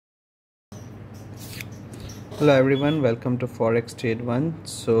Hello everyone, welcome to Forex Trade 1.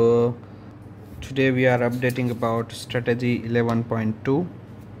 So today we are updating about strategy 11.2.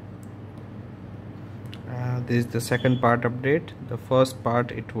 This is the second part update. The first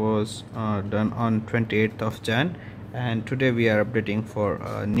part it was done on 28th of Jan, and today we are updating for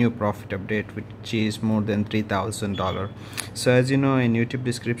a new profit update which is more than $3,000. So as you know, in YouTube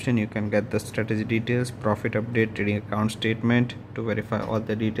description you can get the strategy details, profit update, trading account statement to verify all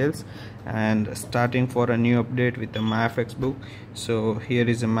the details, and starting for a new update with the MyFxBook. So here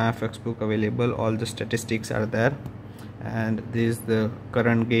is a MyFxBook available, all the statistics are there, and this is the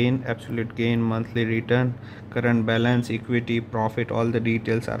current gain, absolute gain, monthly return, current balance, equity, profit, all the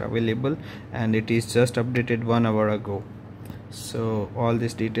details are available, and it is just updated 1 hour ago. So all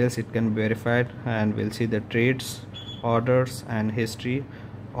these details it can be verified, and we'll see the trades, orders and history,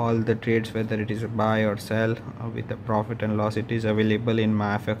 all the trades, whether it is a buy or sell with the profit and loss, it is available in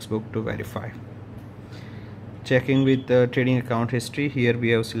MyFxBook to verify. Checking with the trading account history, here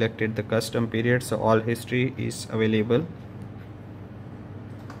we have selected the custom period, so all history is available.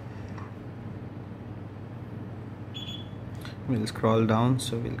 We'll scroll down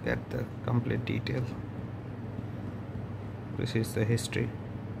so we'll get the complete detail. This is the history.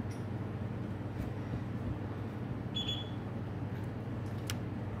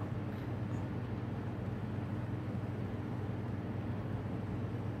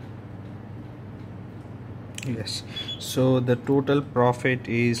 Yes, so the total profit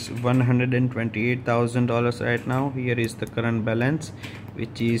is $128,000 right now. Here is the current balance,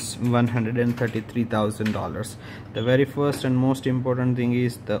 which is $133,000. The very first and most important thing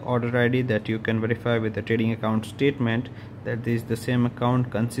is the order ID that you can verify with the trading account statement that this is the same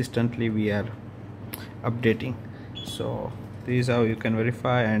account consistently we are updating. So this is how you can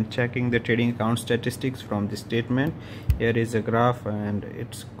verify, and checking the trading account statistics from the statement. Here is a graph and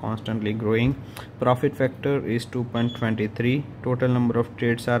it's constantly growing. Profit factor is 2.23. Total number of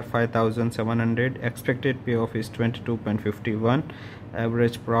trades are 5,700. Expected payoff is 22.51.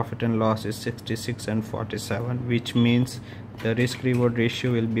 Average profit and loss is 66 and 47, which means the risk reward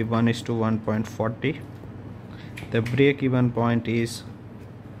ratio will be 1:1.40. The break even point is,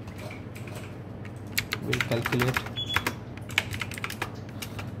 we'll calculate,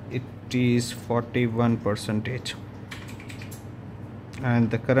 it is 41%, and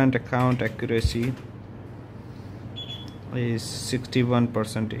the current account accuracy is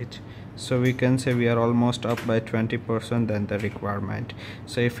 61%. So we can say we are almost up by 20% than the requirement.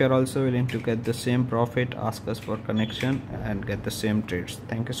 So if you are also willing to get the same profit, ask us for connection and get the same trades.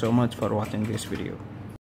 Thank you so much for watching this video.